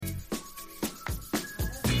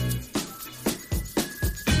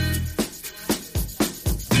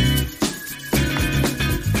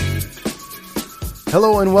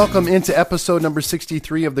Hello and welcome into episode number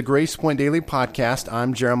 63 of the Grace Point Daily Podcast.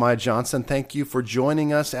 I'm Jeremiah Johnson. Thank you for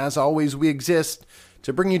joining us. As always, we exist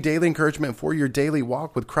to bring you daily encouragement for your daily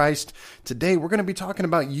walk with Christ. Today, we're going to be talking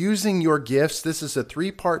about using your gifts. This is a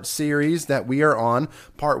three-part series that we are on.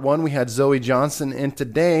 Part one, we had Zoe Johnson, and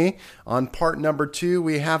today, on part number two,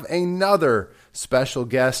 we have another special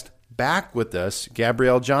guest back with us,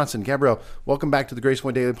 Gabrielle Johnson. Gabrielle, welcome back to the Grace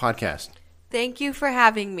Point Daily Podcast. Thank you for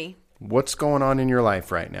having me. What's going on in your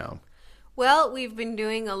life right now? Well, we've been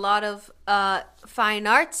doing a lot of fine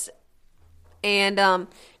arts and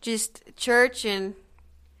just church and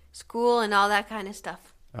school and all that kind of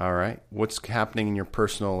stuff. All right. What's happening in your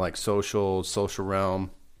personal, like social realm?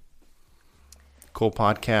 Cool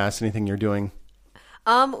podcast, anything you're doing?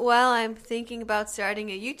 Well, I'm thinking about starting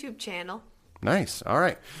a YouTube channel. Nice. All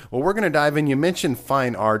right. Well, we're going to dive in. You mentioned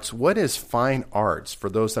fine arts. What is fine arts for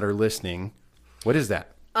those that are listening? What is that?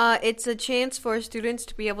 It's a chance for students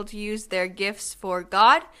to be able to use their gifts for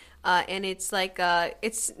God. And it's like,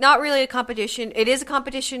 it's not really a competition. It is a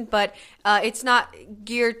competition, but it's not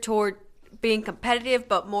geared toward being competitive,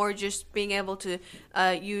 but more just being able to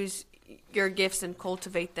use your gifts and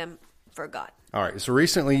cultivate them for God. All right. So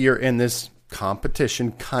recently you're in this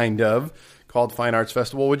competition, kind of, called Fine Arts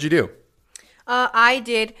Festival. What'd you do? I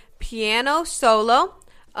did piano solo,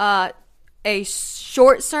 a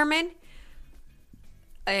short sermon,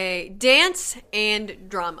 a dance, and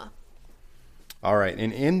drama. All right.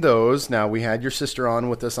 And in those, now we had your sister on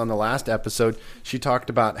with us on the last episode. She talked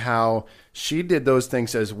about how she did those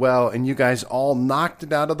things as well, and you guys all knocked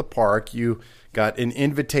it out of the park. You got an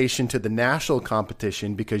invitation to the national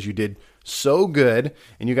competition because you did so good,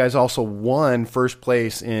 and you guys also won first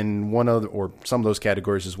place in one of or some of those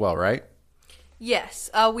categories as well, right?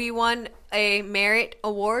 Yes. We won a merit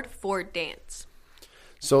award for dance.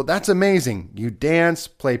 So that's amazing. You dance,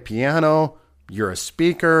 play piano, you're a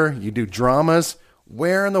speaker, you do dramas.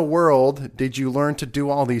 Where in the world did you learn to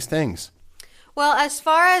do all these things? Well, as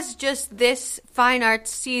far as just this fine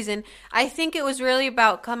arts season, I think it was really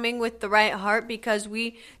about coming with the right heart because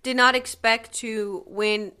we did not expect to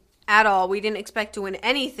win at all. We didn't expect to win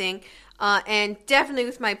anything. And definitely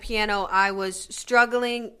with my piano, I was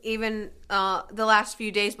struggling even the last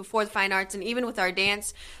few days before the fine arts. And even with our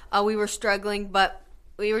dance, we were struggling. But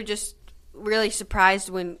we were just really surprised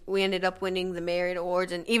when we ended up winning the merit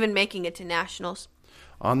awards and even making it to nationals.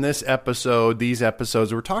 On this episode, these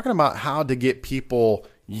episodes, we're talking about how to get people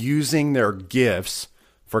using their gifts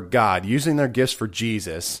for God, using their gifts for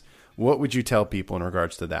Jesus. What would you tell people in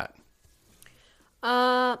regards to that?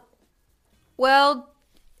 Well,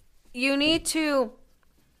 you need to,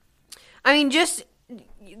 just,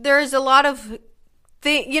 there's a lot of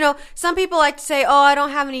some people like to say, oh, I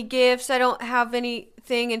don't have any gifts, I don't have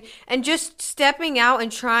anything, and just stepping out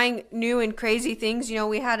and trying new and crazy things.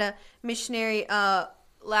 We had a missionary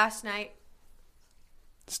last night.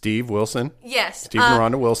 Steve Wilson. Yes. Steve and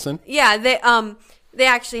Rhonda Wilson. Yeah, they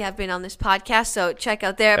actually have been on this podcast, so check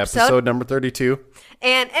out their episode. Episode number 32.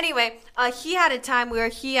 And anyway, he had a time where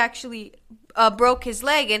he actually broke his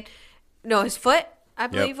leg his foot, I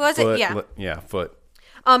believe, was it? Yeah. Yeah, foot.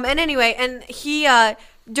 And anyway, and he,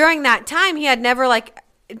 during that time, he had never,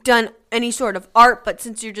 done any sort of art, but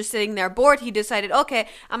since you're just sitting there bored, he decided, okay,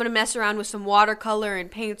 I'm going to mess around with some watercolor and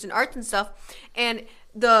paints and arts and stuff. And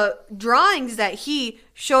the drawings that he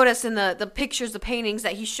showed us in the pictures, the paintings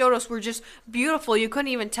that he showed us were just beautiful. You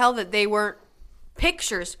couldn't even tell that they weren't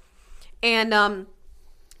pictures. And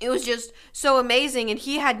it was just so amazing. And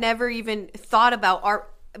he had never even thought about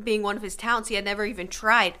art being one of his talents. He had never even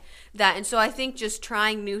tried that. And so I think just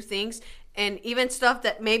trying new things and even stuff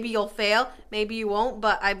that maybe you'll fail, maybe you won't,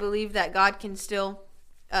 but I believe that God can still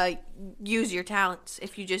use your talents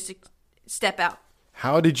if you just step out.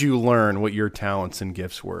 How did you learn what your talents and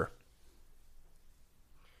gifts were?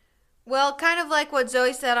 Well, kind of like what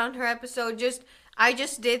Zoe said on her episode, I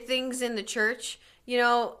just did things in the church,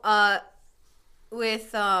 with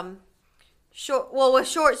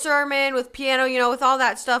short sermon, with piano, with all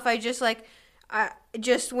that stuff. I just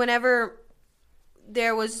whenever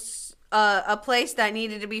there was a place that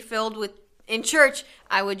needed to be filled with in church,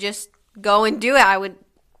 I would just go and do it. I would,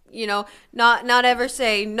 not ever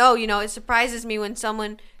say no. It surprises me when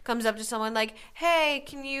someone comes up to someone like, hey,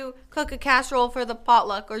 can you cook a casserole for the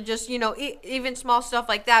potluck? Or just, even small stuff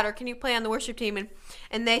like that. Or can you play on the worship team?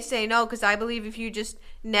 And they say no, because I believe if you just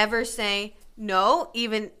never say no,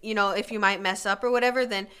 even, if you might mess up or whatever,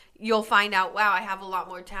 then you'll find out, wow, I have a lot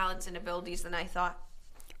more talents and abilities than I thought.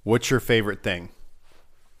 What's your favorite thing?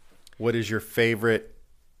 What's your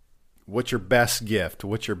best gift?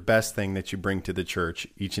 What's your best thing that you bring to the church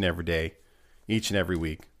each and every day, each and every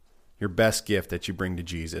week? your best gift that you bring to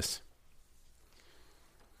Jesus?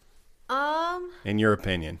 In your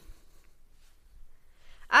opinion.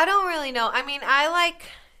 I don't really know. I mean, I like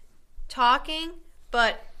talking,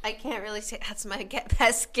 but I can't really say that's my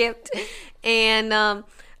best gift. And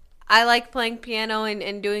I like playing piano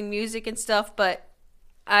and doing music and stuff, but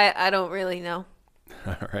I don't really know.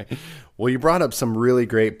 All right. Well, you brought up some really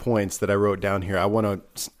great points that I wrote down here. I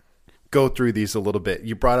want to go through these a little bit.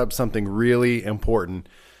 You brought up something really important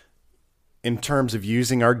in terms of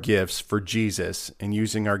using our gifts for Jesus and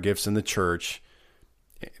using our gifts in the church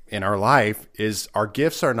in our life. Is our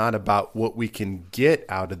gifts are not about what we can get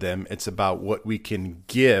out of them. It's about what we can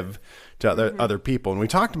give to other people. And we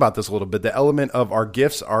talked about this a little bit. The element of our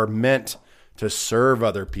gifts are meant to serve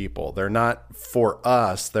other people. They're not for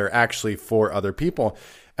us. They're actually for other people.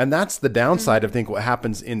 And that's the downside of, I think, what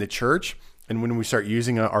happens in the church. And when we start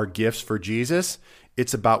using our gifts for Jesus,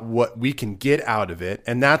 it's about what we can get out of it.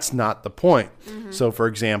 And that's not the point. So, for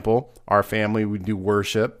example, our family, we do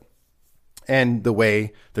worship. And the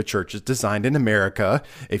way the church is designed in America,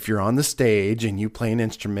 if you're on the stage and you play an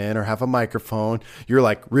instrument or have a microphone, you're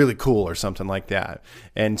like really cool or something like that.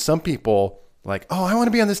 And some people like, oh, I want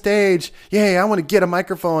to be on the stage. Yay, I want to get a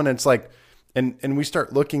microphone. And it's like, and we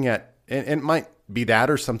start looking at, and it might be that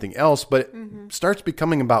or something else, but it starts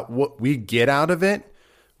becoming about what we get out of it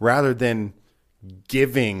rather than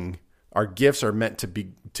giving. Our gifts are meant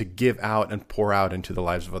to give out and pour out into the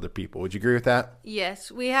lives of other people. Would you agree with that?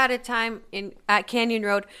 Yes. We had a time at Canyon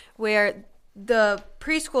Road where the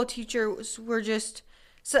preschool teachers were just,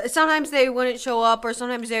 so sometimes they wouldn't show up or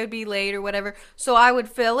sometimes they would be late or whatever. So I would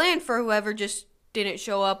fill in for whoever just didn't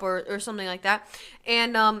show up or something like that.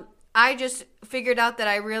 And I just figured out that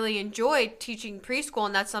I really enjoyed teaching preschool,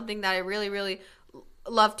 and that's something that I really, really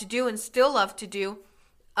love to do and still love to do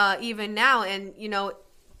even now. And,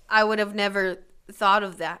 I would have never thought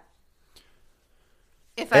of that.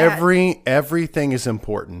 Everything is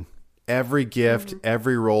important. Every gift,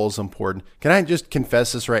 every role is important. Can I just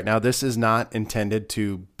confess this right now? This is not intended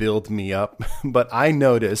to build me up, but I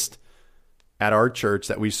noticed at our church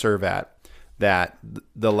that we serve at that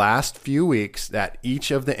the last few weeks that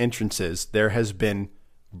each of the entrances, there has been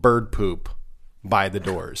bird poop by the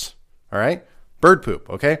doors. All right? Bird poop,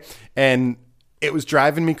 okay? And it was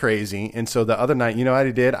driving me crazy. And so the other night, you know what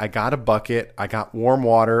I did? I got a bucket, I got warm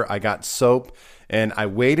water, I got soap, and I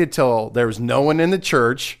waited till there was no one in the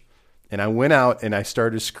church. And I went out and I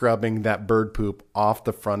started scrubbing that bird poop off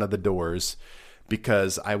the front of the doors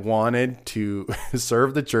because I wanted to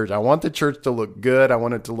serve the church. I want the church to look good. I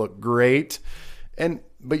want it to look great.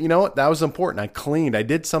 But you know what? That was important. I cleaned. I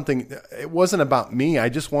did something. It wasn't about me. I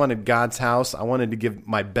just wanted God's house. I wanted to give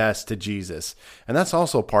my best to Jesus. And that's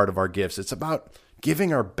also part of our gifts. It's about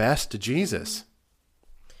giving our best to Jesus.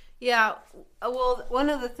 Yeah. Well,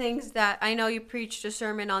 one of the things that I know you preached a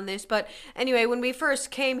sermon on this, but anyway, when we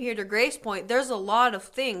first came here to Grace Point, there's a lot of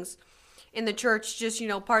things in the church, just,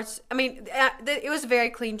 parts. I mean, it was a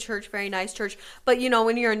very clean church, very nice church. But,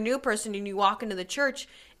 when you're a new person and you walk into the church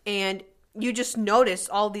and you just notice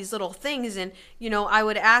all these little things. And, I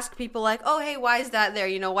would ask people like, oh, hey, why is that there?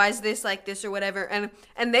 Why is this like this or whatever?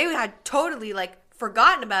 And they had totally like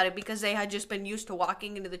forgotten about it because they had just been used to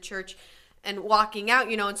walking into the church and walking out,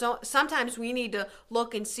 and so sometimes we need to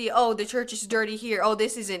look and see, oh, the church is dirty here. Oh,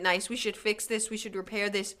 this isn't nice. We should fix this. We should repair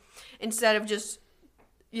this, instead of just,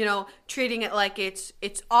 treating it like it's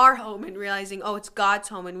our home and realizing, oh, it's God's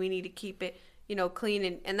home and we need to keep it,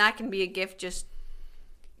 clean. And that can be a gift, just,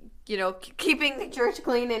 keeping the church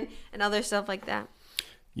clean and other stuff like that.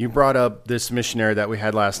 You brought up this missionary that we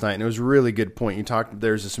had last night, and it was a really good point.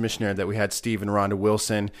 There's this missionary that we had, Steve and Rhonda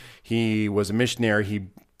Wilson. He was a missionary. He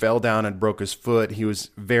fell down and broke his foot. He was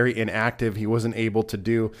very inactive. He wasn't able to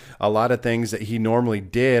do a lot of things that he normally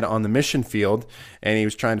did on the mission field, and he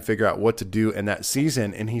was trying to figure out what to do in that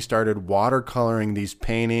season. And he started watercoloring these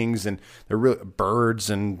paintings, and they're really birds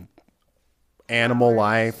and animal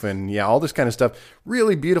life and all this kind of stuff,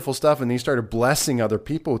 really beautiful stuff. And he started blessing other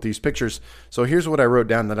people with these pictures. So here's what I wrote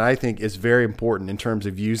down that I think is very important in terms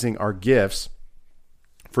of using our gifts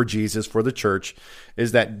for Jesus, for the church,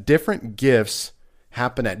 is that different gifts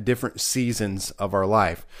happen at different seasons of our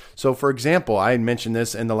life. So for example, I had mentioned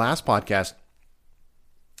this in the last podcast.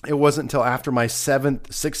 It wasn't until after my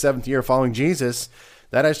sixth, seventh year following Jesus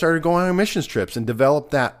that I started going on missions trips and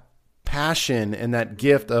developed that passion and that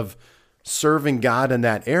gift of serving God in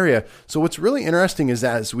that area. So what's really interesting is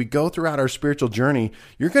that as we go throughout our spiritual journey,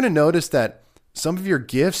 you're going to notice that some of your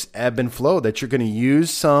gifts ebb and flow, that you're going to use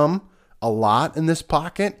some a lot in this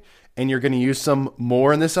pocket, and you're going to use some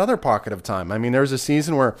more in this other pocket of time. I mean, there was a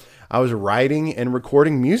season where I was writing and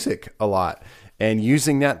recording music a lot. and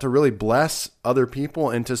using that to really bless other people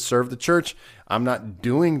and to serve the church. I'm not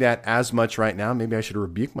doing that as much right now. Maybe I should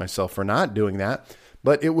rebuke myself for not doing that.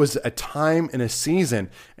 But it was a time and a season.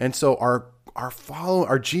 And so our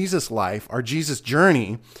Jesus life, our Jesus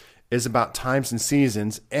journey is about times and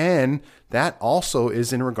seasons. And that also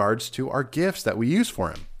is in regards to our gifts that we use for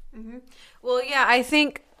him. Mm-hmm. Well, yeah, I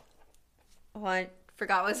think, I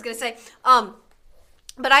forgot what I was going to say.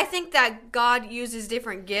 But I think that God uses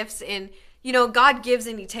different gifts, and, God gives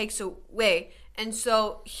and he takes away. And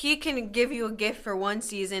so he can give you a gift for one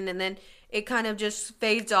season and then it kind of just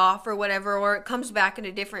fades off or whatever, or it comes back in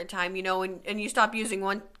a different time, and you stop using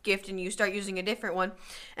one gift and you start using a different one.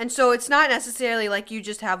 And so it's not necessarily like you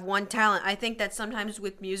just have one talent. I think that sometimes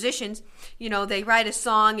with musicians, they write a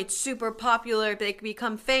song, it's super popular, they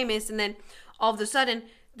become famous, and then all of a sudden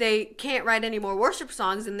they can't write any more worship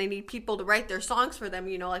songs and they need people to write their songs for them,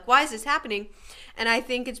 like, why is this happening? And I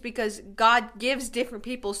think it's because God gives different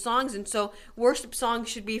people songs, and so worship songs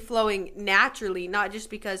should be flowing naturally, not just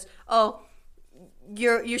because,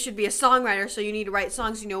 you should be a songwriter, so you need to write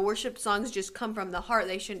songs. Worship songs just come from the heart.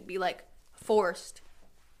 They shouldn't be like forced.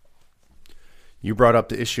 You brought up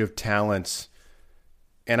the issue of talents,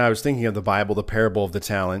 and I was thinking of the Bible, the parable of the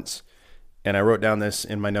talents, and I wrote down this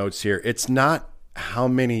in my notes here. It's not how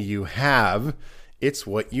many you have, it's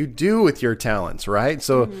what you do with your talents, right?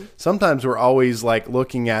 So sometimes we're always like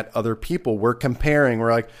looking at other people. We're comparing.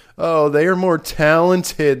 We're like, oh, they are more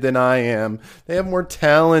talented than I am. They have more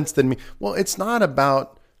talents than me. Well, it's not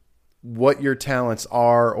about what your talents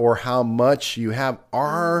are or how much you have.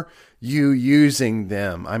 Are you using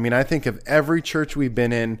them? I mean, I think of every church we've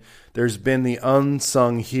been in, there's been the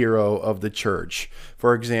unsung hero of the church.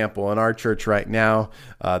 For example, in our church right now,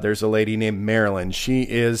 there's a lady named Marilyn. She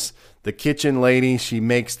is the kitchen lady. She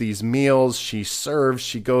makes these meals. She serves.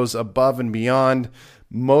 She goes above and beyond.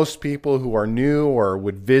 Most people who are new or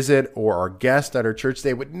would visit or are guests at her church,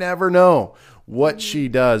 they would never know what she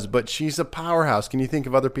does, but she's a powerhouse. Can you think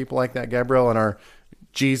of other people like that, Gabrielle, in our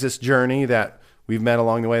Jesus journey that we've met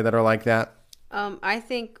along the way that are like that? I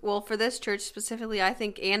think, for this church specifically, I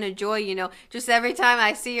think Anna Joy, just every time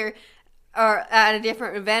I see her or at a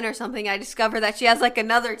different event or something, I discover that she has like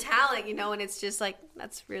another talent, and it's just like,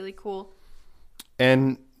 that's really cool.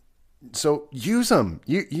 And so use them.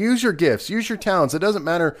 Use your gifts, use your talents. It doesn't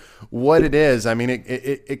matter what it is. I mean,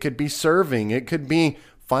 it could be serving. It could be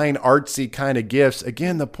fine artsy kind of gifts.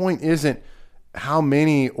 Again, the point isn't how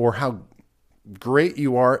many or how great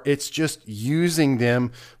you are. It's just using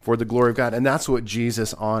them for the glory of God. And that's what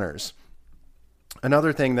Jesus honors.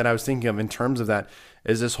 Another thing that I was thinking of in terms of that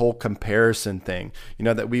is this whole comparison thing,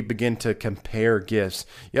 that we begin to compare gifts.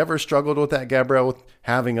 You ever struggled with that, Gabrielle, with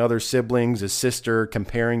having other siblings, a sister,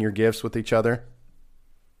 comparing your gifts with each other?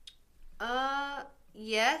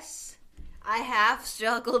 Yes, I have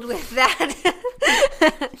struggled with that.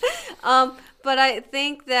 But I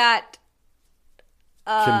think that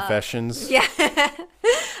confessions. Yeah.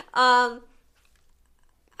 I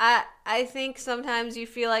think sometimes you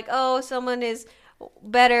feel like, someone is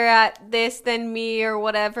better at this than me or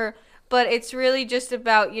whatever, but it's really just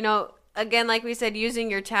about, again, like we said,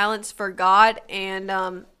 using your talents for God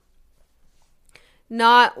and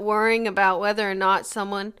not worrying about whether or not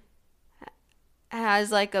someone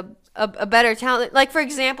has like a better talent. Like, for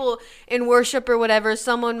example, in worship or whatever,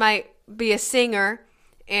 someone might be a singer,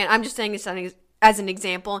 and I'm just saying this as an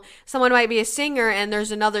example. Someone might be a singer and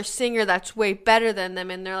there's another singer that's way better than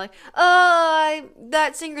them, and they're like,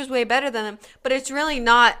 that singer's way better than them. But it's really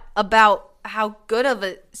not about how good of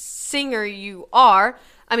a singer you are.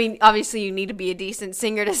 I mean, obviously you need to be a decent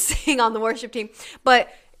singer to sing on the worship team, but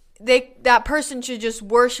that person should just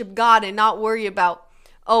worship God and not worry about,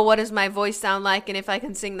 what does my voice sound like and if I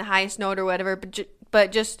can sing the highest note or whatever,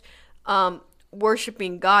 but just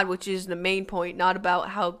worshiping God, which is the main point, not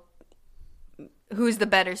about who's the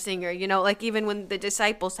better singer. Like even when the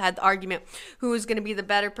disciples had the argument, who's going to be the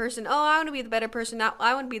better person? I want to be the better person. Not,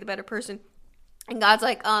 I want to be the better person. And God's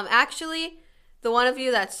like, actually, the one of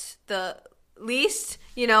you that's the least,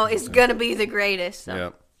 is going to be the greatest. So. Yeah.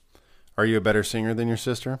 Are you a better singer than your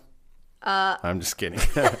sister? I'm just kidding.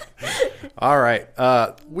 All right.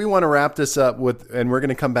 We want to wrap this up and we're going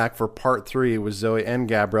to come back for part 3 with Zoe and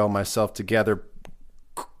Gabrielle, myself together.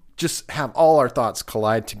 Just have all our thoughts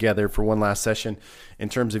collide together for one last session in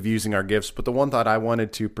terms of using our gifts. But the one thought I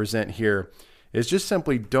wanted to present here is just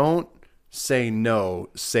simply don't say no,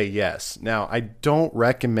 say yes. Now, I don't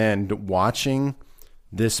recommend watching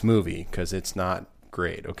this movie because it's not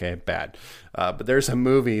great, okay? Bad. But there's a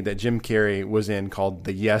movie that Jim Carrey was in called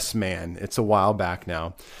The Yes Man. It's a while back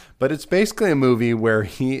now. But it's basically a movie where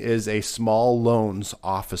he is a small loans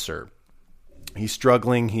officer. He's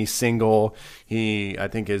struggling. He's single. I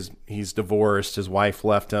think he's divorced. His wife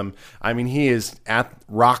left him. I mean, he is at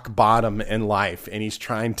rock bottom in life, and he's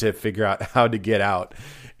trying to figure out how to get out.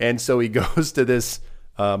 And so he goes to this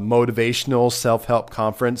motivational self-help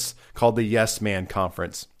conference called the Yes Man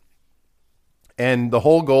Conference. And the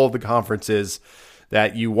whole goal of the conference is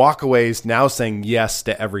that you walk away now saying yes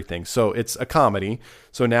to everything. So it's a comedy.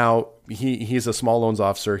 So now he's a small loans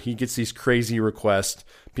officer. He gets these crazy requests.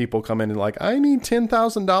 People come in and like, I need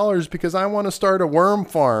 $10,000 because I want to start a worm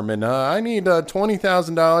farm, and I need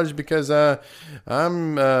 $20,000 because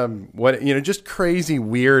I'm just crazy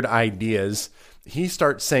weird ideas. He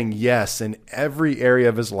starts saying yes in every area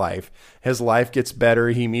of his life. His life gets better.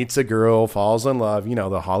 He meets a girl, falls in love.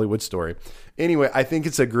 The Hollywood story. Anyway, I think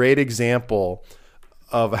it's a great example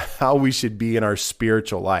of how we should be in our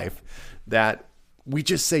spiritual life, that we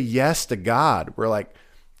just say yes to God. We're like,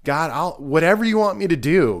 God, whatever you want me to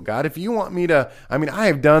do. God, if you want me to, I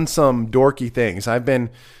have done some dorky things. I've been,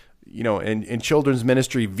 in children's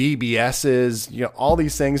ministry, VBSs, all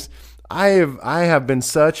these things. I have been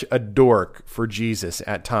such a dork for Jesus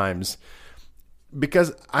at times,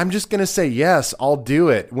 because I'm just going to say, yes, I'll do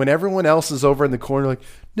it. When everyone else is over in the corner, like,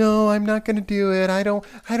 no, I'm not going to do it. I don't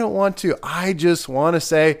want to. I just want to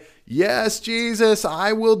say, yes, Jesus,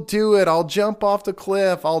 I will do it. I'll jump off the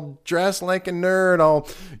cliff. I'll dress like a nerd.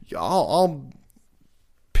 I'll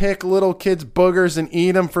pick little kids' boogers and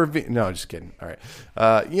eat them for, no, just kidding. All right.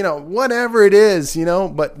 Whatever it is,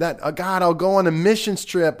 but that, God, I'll go on a missions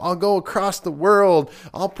trip. I'll go across the world.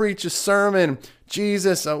 I'll preach a sermon.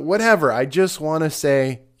 Jesus, whatever. I just want to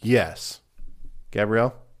say yes.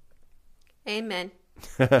 Gabrielle? Amen.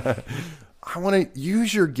 I want to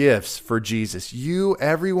use your gifts for Jesus.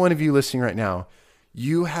 Every one of you listening right now,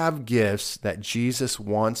 you have gifts that Jesus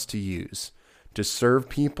wants to use to serve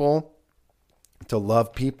people, to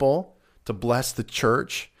love people, to bless the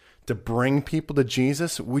church, to bring people to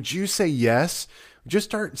Jesus. Would you say yes? Just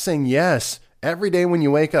start saying yes every day when you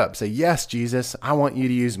wake up. Say, yes, Jesus, I want you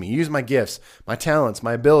to use me. Use my gifts, my talents,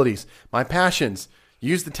 my abilities, my passions.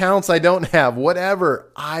 Use the talents I don't have,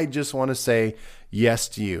 whatever. I just want to say yes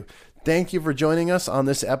to you. Thank you for joining us on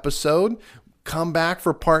this episode. Come back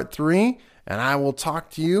for part 3, and I will talk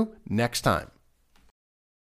to you next time.